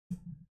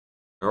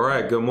All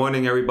right, good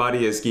morning,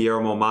 everybody. It's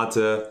Guillermo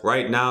Mata.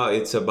 Right now,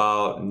 it's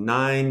about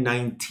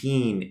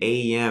 9:19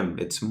 a.m.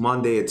 It's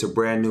Monday. It's a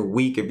brand new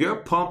week. If you're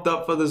pumped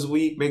up for this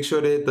week, make sure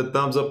to hit the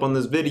thumbs up on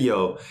this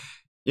video.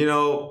 You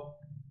know,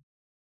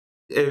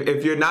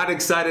 if you're not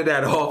excited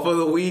at all for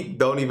the week,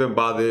 don't even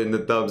bother hitting the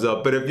thumbs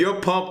up. But if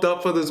you're pumped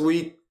up for this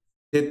week,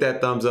 hit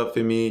that thumbs up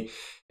for me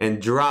and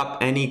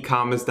drop any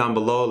comments down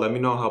below. Let me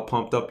know how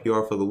pumped up you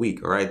are for the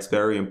week. All right, it's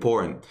very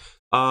important.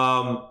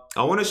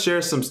 I want to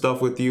share some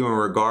stuff with you in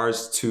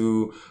regards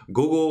to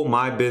Google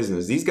My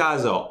Business. These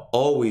guys are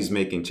always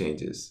making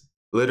changes.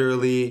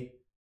 Literally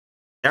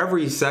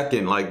every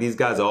second, like these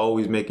guys are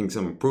always making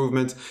some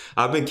improvements.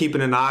 I've been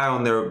keeping an eye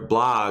on their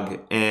blog,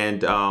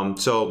 and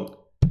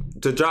so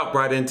to drop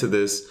right into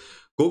this,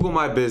 Google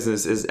My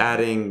Business is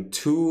adding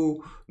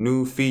 2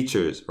 new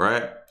features,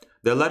 right?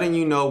 They're letting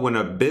you know when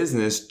a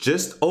business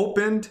just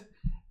opened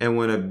and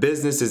when a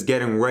business is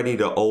getting ready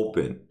to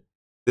open.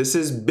 This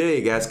is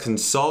big. As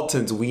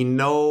consultants, we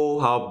know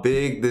how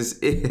big this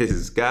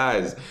is,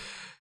 guys.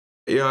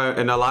 You know,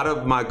 and a lot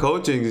of my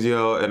coachings,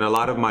 and a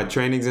lot of my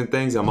trainings and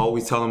things, I'm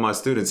always telling my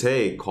students,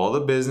 hey, call the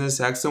business,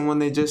 ask someone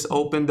they just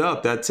opened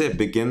up. That's it.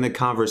 Begin the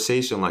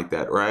conversation like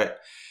that, right?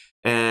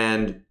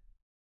 And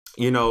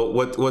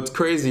what's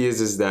crazy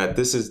is that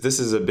this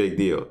is a big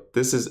deal.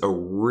 This is a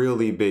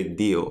really big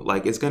deal.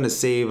 Like, it's going to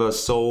save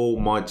us so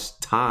much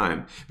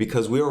time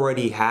because we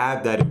already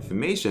have that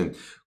information.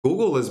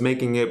 Google is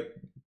making it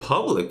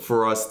public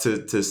for us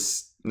to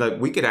like,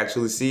 we could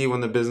actually see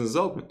when the business is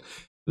open.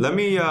 Let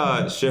me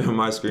share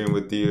my screen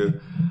with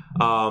you.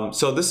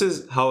 So this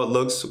is how it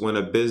looks when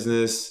a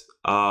business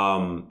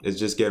is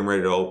just getting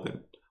ready to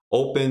open.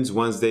 Opens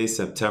Wednesday,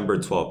 September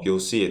 12th.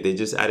 You'll see it. They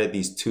just added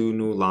these 2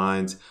 new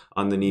lines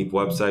underneath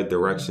website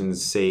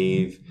directions,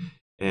 save.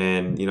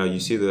 And you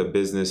see the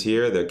business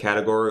here, the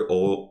category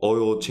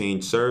oil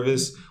change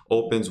service,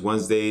 opens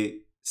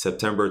Wednesday,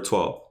 September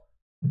 12th.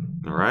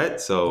 All right,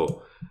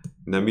 so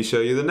let me show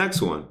you the next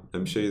one.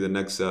 Let me show you the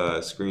next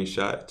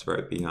screenshot. It's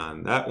right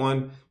behind that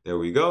one. There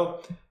we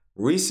go.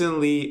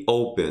 Recently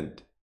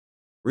opened.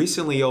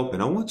 Recently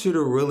opened. I want you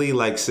to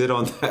really sit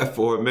on that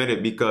for a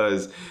minute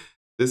because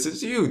this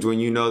is huge. When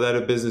you know that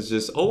a business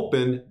just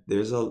opened,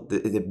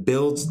 it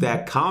builds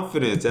that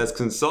confidence as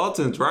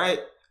consultants, right?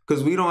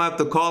 Because we don't have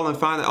to call and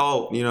find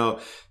out,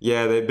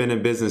 yeah, they've been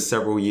in business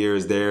several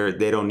years.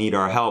 They don't need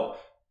our help.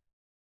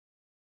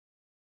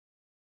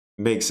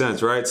 Makes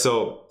sense, right?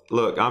 So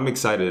look, I'm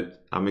excited.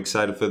 I'm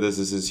excited for this.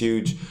 This is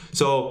huge.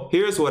 So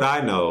here's what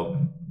I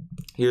know.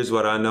 Here's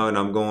what I know, and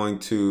I'm going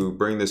to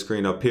bring the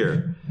screen up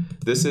here.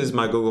 This is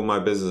my Google My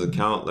Business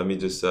account. Let me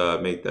just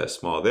make that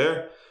small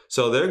there.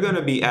 So they're going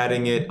to be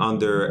adding it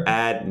under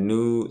add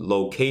new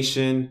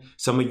location.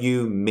 Some of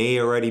you may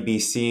already be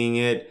seeing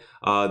it,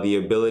 the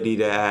ability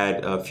to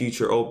add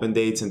future open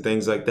dates and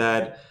things like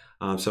that.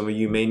 Some of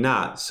you may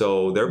not.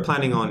 So they're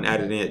planning on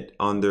adding it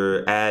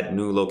under add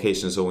new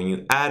location. So when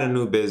you add a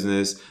new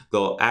business,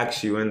 they'll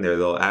ask you in there,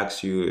 they'll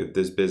ask you if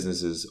this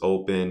business is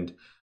opened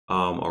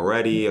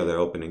already, or they're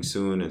opening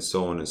soon, and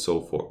so on and so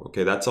forth.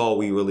 Okay, that's all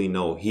we really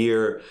know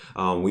here.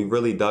 We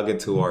really dug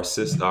into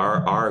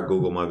our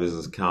Google My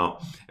Business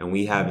account, and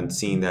we haven't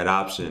seen that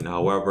option.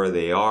 However,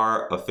 they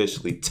are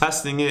officially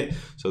testing it.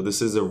 So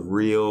this is a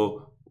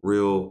real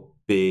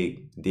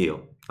big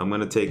deal. I'm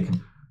gonna take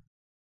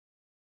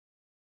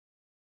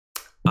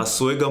a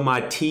swig of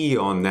my tea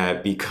on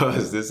that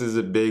because this is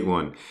a big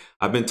one.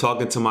 I've been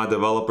talking to my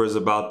developers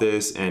about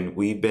this, and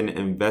we've been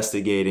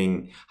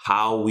investigating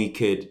how we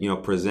could,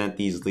 present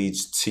these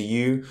leads to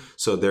you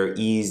so they're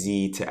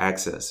easy to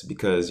access,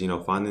 because,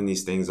 finding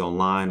these things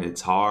online,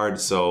 it's hard.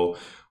 So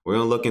we're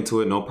gonna look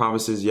into it. No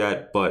promises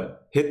yet,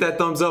 but hit that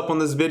thumbs up on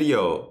this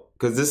video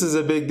because this is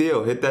a big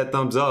deal. Hit that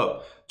thumbs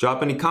up.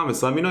 Drop any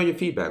comments. Let me know your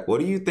feedback. What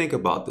do you think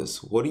about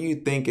this? What do you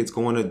think it's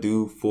going to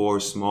do for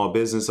small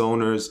business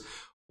owners?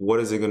 What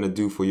is it going to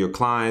do for your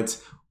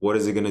clients? What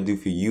is it going to do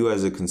for you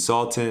as a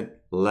consultant?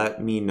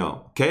 Let me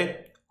know,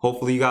 okay?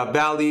 Hopefully you got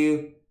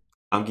value.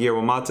 I'm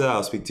Guillermo Mata.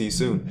 I'll speak to you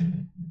soon.